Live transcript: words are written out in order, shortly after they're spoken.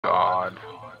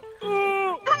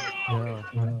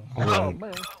Oh,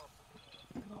 man.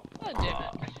 God damn it.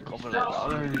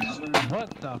 What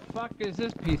the fuck is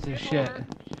this piece of shit?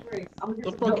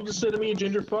 The fuck you just say to me,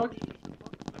 ginger fuck?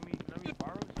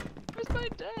 Where's my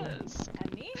desk?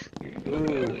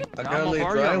 Ooh, I gotta I'ma lay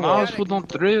borrow your drywall. mouse for don't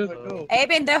trip. Hey,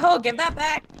 pendejo, give that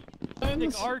back.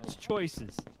 Think arts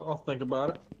choices. I'll think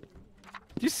about it.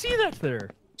 Do you see that there?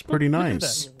 it's pretty Look at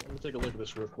nice. Let me take a look at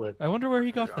this real quick. I wonder where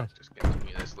he got that. Just get to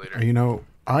me this later. You know,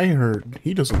 I heard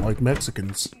he doesn't like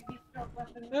Mexicans.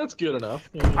 That's good enough.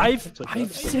 Yeah, I've I'll take I've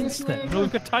that. sensed that. You know,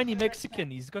 we've got tiny Mexican.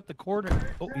 He's got the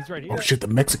corner. Oh, he's right here. Oh shit, the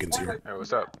Mexicans here. Hey,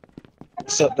 what's up?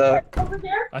 What's up, Doc?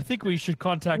 I think we should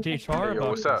contact HR Hey, yo, about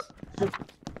what's this.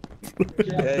 up?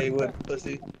 Hey, what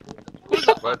pussy? What's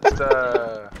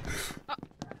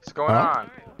going Huh? on?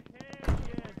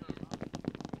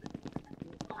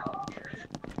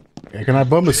 Yeah, can I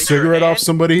bum a cigarette off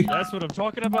somebody? That's what I'm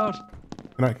talking about.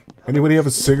 Can I? Anybody have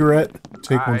a cigarette?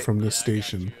 Take one Alright. from this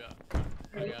station.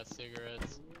 I got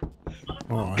cigarettes.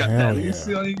 Oh Got hell that yeah!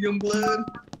 Lucy on your young blood?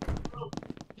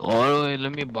 Oh, wait,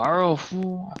 let me borrow,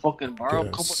 fool. Fucking borrow a Get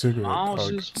a couple cigarette.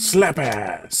 ounces. Slap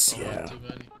ass. Yeah. Too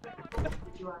many.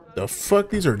 The fuck?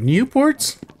 These are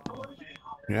Newports?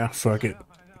 Yeah, fuck it.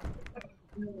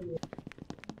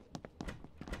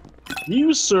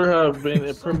 You, sir, have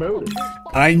been promoted.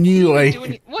 I knew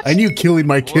I knew killing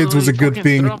my kids was a good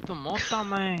thing.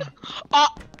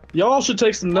 Y'all should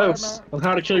take some notes on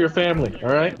how to kill your family,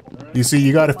 alright? You see,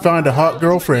 you gotta find a hot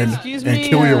girlfriend Excuse and me,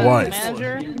 kill your wife.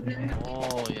 manager.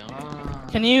 Oh, yeah.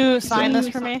 Can you sign this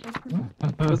for me?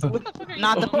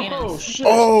 Not the Oh, penis. shit.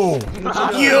 Oh,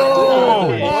 yo!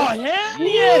 Oh, hell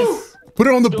yes! Put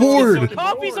it on the board.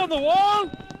 Copies on the wall.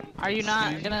 Are you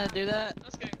not gonna do that?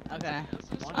 Okay.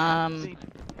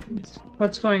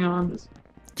 What's going on?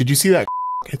 Did you see that?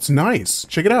 It's nice.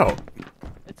 Check it out.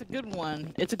 It's a good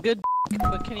one. It's a good.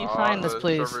 But can you sign this,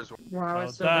 please? Wow, Oh,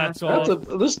 it's so that's bad. all.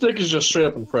 This dick is just straight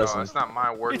up No, impressive. it's not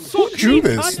my work. It's so Do cheap.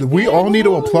 this. We all need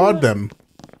to applaud them.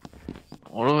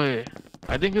 Oh, wait.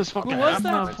 I think it's fucking Who was half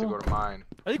that? now, fool. Go to mine.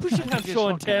 I think we should have show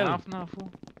and tell. Half now, fool.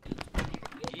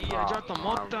 Yeah, I dropped the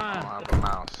mota. I don't have a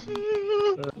mouse.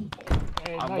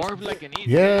 I'm more of like an idiot.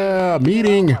 Yeah,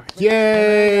 meeting.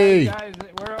 Yay! Guys,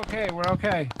 we're okay. We're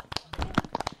okay.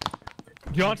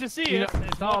 You want to see You know, it?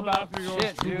 it's all about for your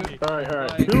shit, dude. movie.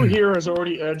 Alright. Who here has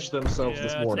already edged themselves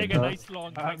this Yeah, morning, take a huh? nice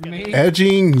long Me?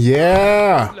 Edging.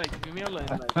 Yeah. Like, give me a line.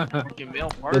 Give me a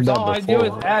Did part. that All I do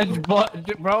is before. edge,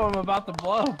 bro. I'm about to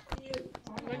blow. Oh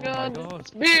my god.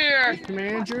 Beer!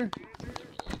 Manager,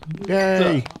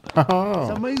 Yay. Haha.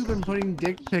 somebody's been putting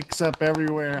dick pics up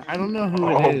everywhere. I don't know who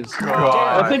Oh, it is.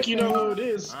 I think you know who it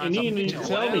is, and you need to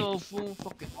tell me.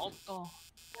 Fucking mota.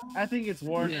 I think it's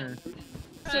Warner.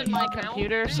 This is my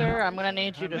computer, sir. I'm gonna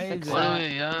need you to fix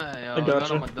Amazing. it. Yeah. I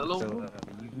gotcha.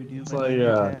 So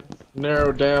I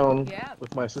narrowed down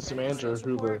with my assistant manager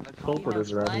who the culprit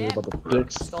is around here about the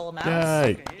dicks. Stole a mouse.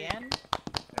 Yay. Again.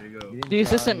 There you go. The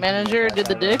assistant manager did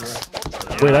the dicks.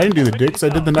 Wait, I didn't do the dicks. I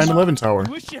did the 9/11 tower.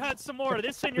 You wish you had some more of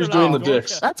this in your Who's doing life, the don't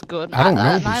dicks? ya? That's good. I don't know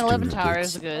who's 9/11 doing the tower dicks.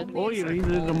 is good. Oh, you're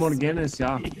either the Morganis,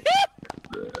 yeah.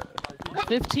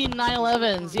 15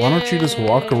 9/11s. Why don't you just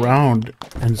walk yay. around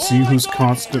and see who's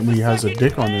constantly has a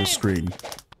dick on their screen?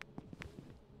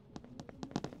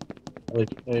 Like,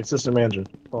 hey, assistant manager,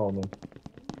 follow me.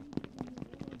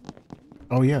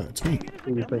 Oh yeah, that's me.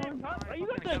 Who do you think? You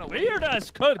got that weird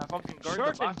ass cut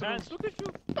shirt and pants. Look at you.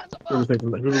 Who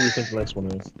do we think the next one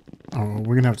is? Oh,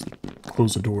 we're gonna have to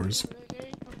close the doors.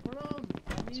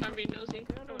 Just trying to be nosy.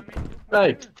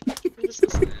 Hey!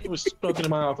 He was smoking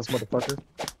in my office, motherfucker.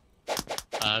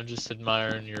 I'm just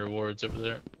admiring your awards over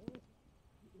there.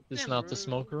 It's not the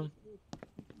smoke room.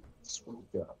 Sweet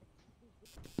God.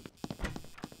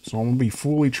 So I'm gonna be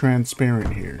fully transparent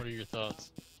What here. are your thoughts?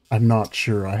 I'm not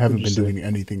sure. I haven't been What'd you doing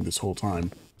anything this whole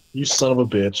time. You son of a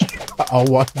bitch. I'll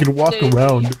walk. I can walk Dude.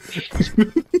 around.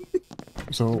 You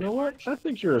So know what? I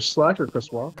think you're a slacker,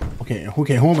 Chris Walk. okay,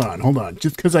 hold on.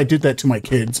 Just because I did that to my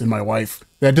kids and my wife,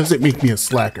 that doesn't make me a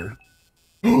slacker.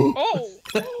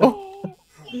 Oh!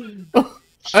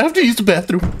 I have to use the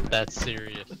bathroom. That's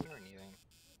serious.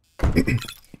 It's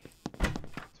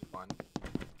fun.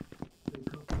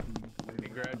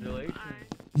 Congratulations.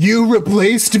 You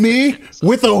replaced me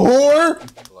with a whore?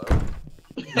 Hello?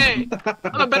 Hey!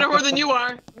 I'm a better whore than you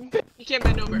are! You can't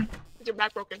bend over. With your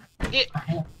back broken. Get.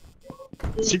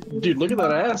 See, dude, look at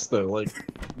that ass, though. Like,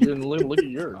 you didn't look at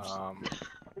yours.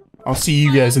 I'll see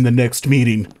you guys in the next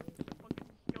meeting.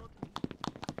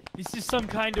 This is some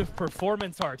kind of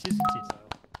performance art, isn't it?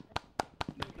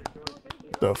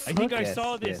 The I fuck? think I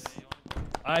saw this.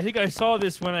 I think I saw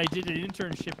this when I did an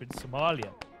internship in Somalia.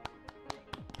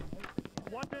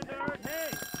 What the nerd? Hey!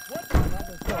 What?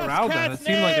 Around them, it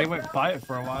seemed like they went quiet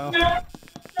for a while.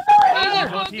 You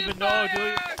don't even know, do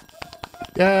you?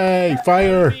 Yay!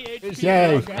 Fire!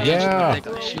 Yay! Yeah!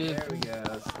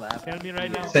 Tell me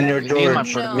right now. Senor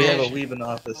George, No. we have a weave in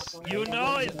office. You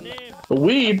know his name. The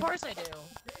weeb? Of course I do.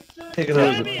 Take it Tell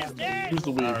over. me his name. Who's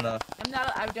the I weeb? don't know. I'm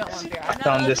not. I don't want beer. I I'm not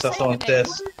found allowed this, to I say saw your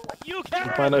this. You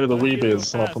can Find out who the weeb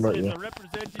is, and I'll promote you. A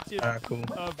representative Alright, cool.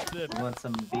 of the Want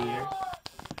some beer?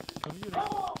 community.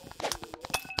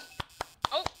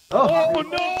 Oh,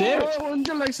 no! Damn it. Wouldn't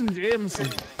you like some Jameson?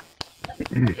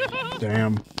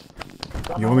 Damn.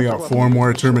 You only got 4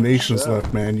 more terminations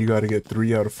left, man. You gotta get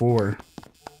 3 out of 4.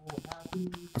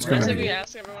 That's Whereas gonna if we be.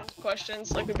 ask everyone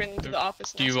questions, like we've been to the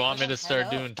office. Do you want me to start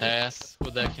doing tasks?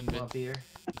 Would that convince? beer?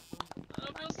 I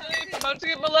don't feel safe. I'm about to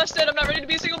get molested. I'm not ready to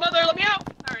be a single mother. Let me out.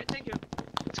 All right, thank you.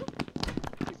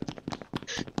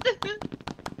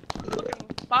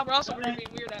 Fucking Bob Ross over here being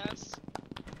weird ass.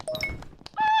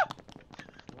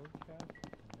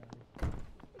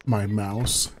 My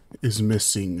mouse is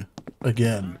missing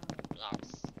again.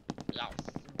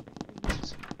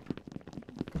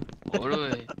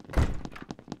 Órale.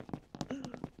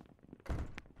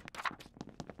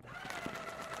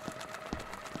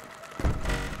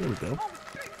 There we go.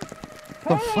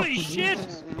 Holy shit!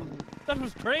 That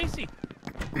was crazy.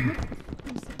 Hey,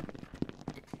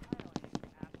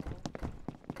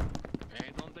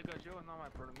 don't take a shit without my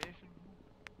permission.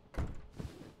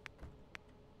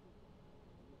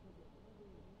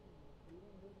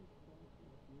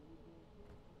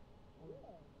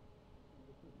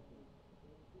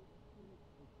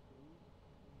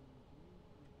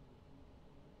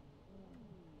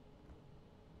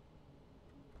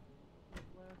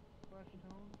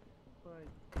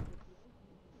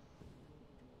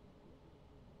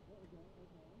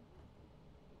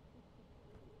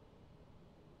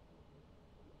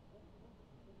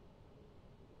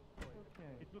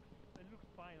 It looks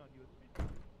fine on USB.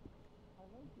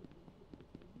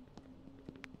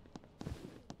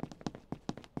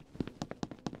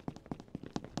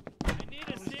 I need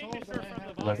a signature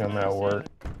from the Like I'm at work.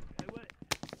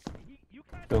 You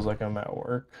can't Feels like I'm at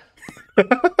work.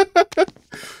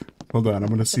 Hold on, I'm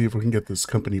gonna see if we can get this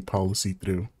company policy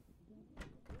through.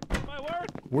 my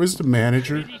word. Where's the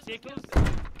manager? Any tickets?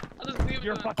 I'll just leave it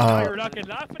You're on. fucking tired, not gonna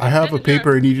laugh at I have a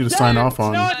paper I need you to sign off No,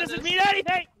 on. it doesn't mean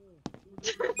anything.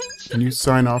 Can you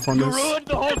sign off on You this? ruined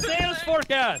the whole sales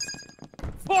forecast.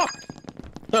 Fuck.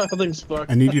 Nothing's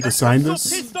fucked. I need you to sign I'm so this,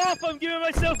 pissed off. I'm giving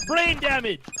myself brain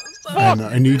damage. and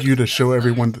I need you to show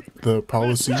everyone the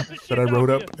policy that I wrote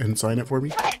up and sign it for me.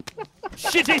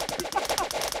 Shitty.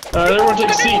 Everyone take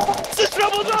a seat. The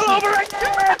trouble's all over right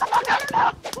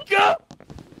now. Go.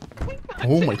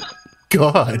 Oh my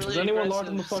god! Is anyone locked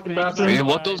in the fucking Hey, bathroom?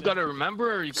 what those gotta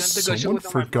remember? You can't take a shit Someone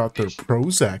without my forgot their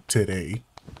Prozac today.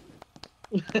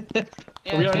 We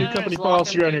got a new company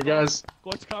policy around here, guys.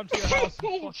 Let's come to your house.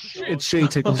 It's Shane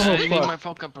Tickles. I need fuck. my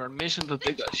fucking permission to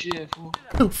take a shit, fool.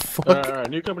 The fuck? Alright,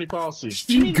 new company policy.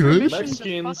 You good?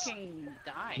 Mexicans, Fucking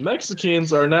die.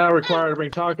 Mexicans are now required to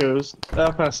bring tacos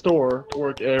at past store to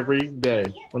work every day.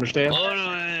 Understand?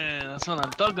 Órale, that's what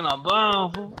I'm talking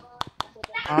about, fool.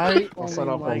 I I'll only sign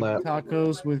off on like that.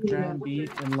 tacos with ground beef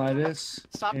and lettuce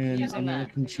Stop and using that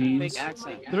American big cheese,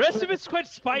 accent. The rest of it's quite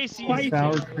spicy.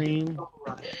 sour cream.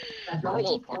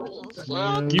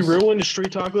 You ruined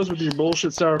street tacos with your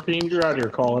bullshit sour cream. You're out of here,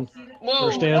 Colin. Whoa.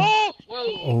 Understand? Oh,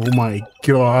 whoa. Oh my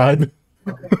god!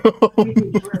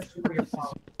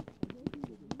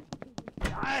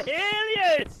 Hell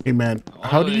yes. Hey man,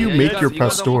 how do you Órale, make got- your got the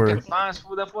pastor? fucking fans,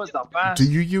 fool. That was the best. Do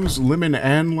you use lemon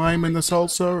and lime in the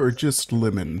salsa, or just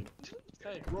lemon?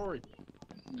 Hey, Rory.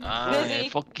 Busy.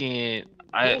 Fucking,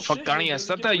 I fuck carne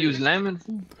asada, I use lemon,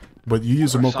 fool. But you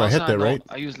use a Or salsa, molcajete, no, right?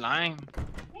 I use lime.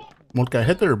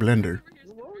 Molcajete or blender?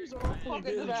 Rory's awfully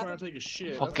busy trying to take a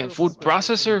shit. Fucking food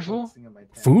processor, fool.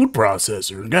 Food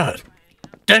processor. God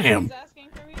damn!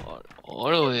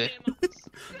 Órale.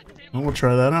 I'm gonna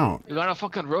try that out. You gotta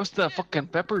fucking roast the fucking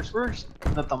peppers first.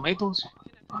 The tomatoes.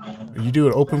 You do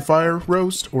an open fire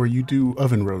roast, or you do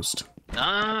oven roast?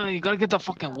 Nah, you gotta get the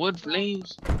fucking wood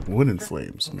flames. Wooden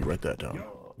flames. Let me write that down.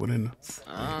 Wooden.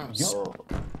 Ah. All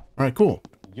right, cool.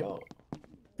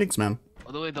 Thanks, man.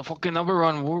 By the way, the fucking number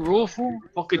one rule, fool.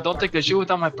 Fucking don't take a shit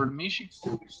without my permission.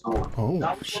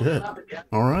 Oh shit!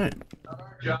 All right.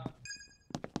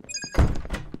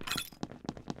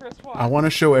 I want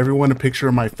to show everyone a picture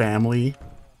of my family.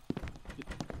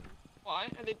 Why?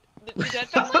 Are they dead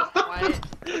family?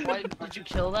 Why did you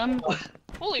kill them?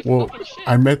 Holy Well, fucking shit.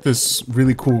 I met this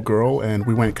really cool girl, and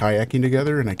we went kayaking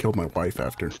together, and I killed my wife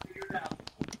after.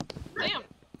 Damn.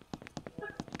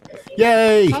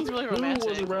 Yay! Sounds really Who was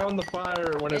romantic. around the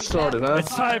fire when it started, huh?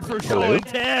 It's time for show and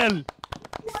tell.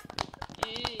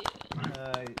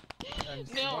 I'm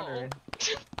just No. wondering.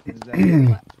 Is that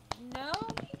No.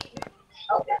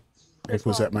 Nick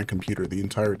was at my computer the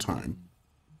entire time.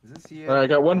 is this you? Alright, I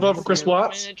got one vote for Chris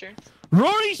Watts. Manager.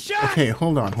 Rory shot. Okay,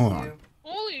 hold on, hold on.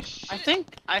 Holy shit. I think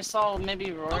I saw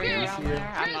maybe Rory Okay, around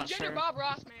there. I'm not Transgender sure. Bob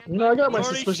Ross, man. No, I got my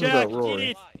Rory suspicions Shack, about Rory. get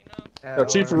it. Got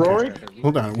two for Rory?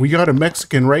 Hold on, we got a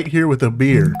Mexican right here with a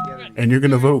beer, and you're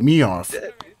gonna vote me off.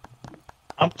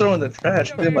 I'm throwing the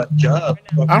trash. Doing my job.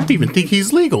 I don't even think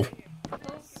he's legal.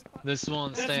 This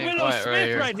one's That's staying Willow quiet Smith right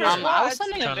here. right here. I was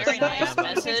sending a Trying to very send nice him a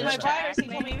message. My to virus, he Ashley.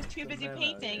 told me he was too busy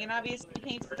painting, and obviously he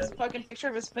paints this fucking picture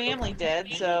of his family dead,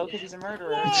 so, because he's a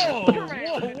murderer. Whoa,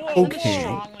 whoa, whoa.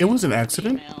 Okay, it was an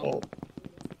accident. Whoa,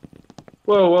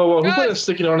 whoa, whoa. Who put a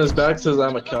sticky on his back says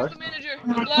I'm a Fuck cuck? the manager.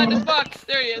 I'm blind as fuck.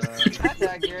 There he is. That's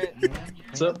accurate.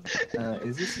 What's up?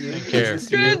 Is this you? Don't care. Is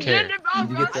this you? Don't care. Transgender Bob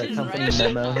Did you get Ross. the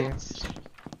company memo here?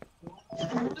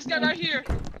 This guy right here.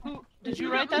 Did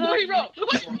you write that What up? he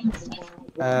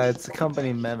wrote? It's a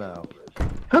company memo.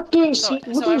 What the So, what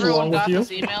so is everyone wrong with got you?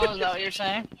 this email, is that what you're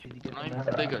saying?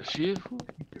 Take a shit.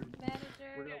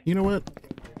 You know what?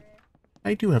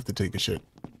 I do have to take a shit.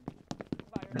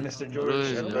 Mr.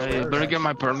 You better get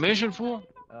my permission, fool.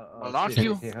 I'll lock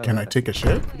you. Can I take a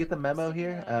shit? You get the memo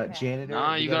here? Janitor?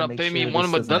 Nah, you gotta make pay me sure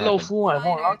one this doesn't Modelo, happen. fool. I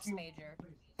won't lock you.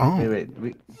 Oh, Wait.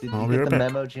 Did I'll you be get right the back.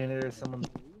 memo, janitor? Someone.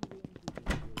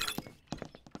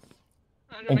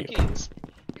 Under my keys.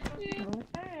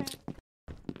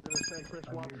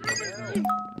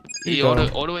 Yeah,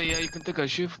 all the way, yeah, you can take a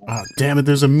shift. ah, damn it!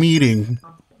 There's a meeting.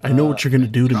 I know what you're gonna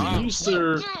do to me. You,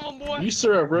 sir,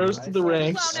 have rose to the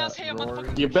ranks. Clown ass ham,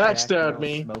 motherfucker. You backstabbed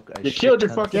me. You killed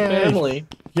your fucking Yay. family.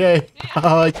 Yay!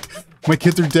 My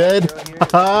kids are dead.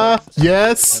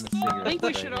 Yes. I think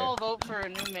we should all vote for a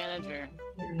new manager.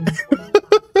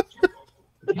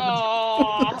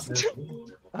 Oh.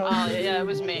 Oh, yeah, it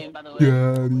was me, by the way.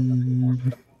 Got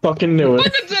him. Fucking knew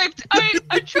it. Benedict!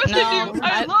 I trusted No, you.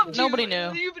 I loved you. nobody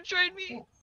knew. You betrayed me.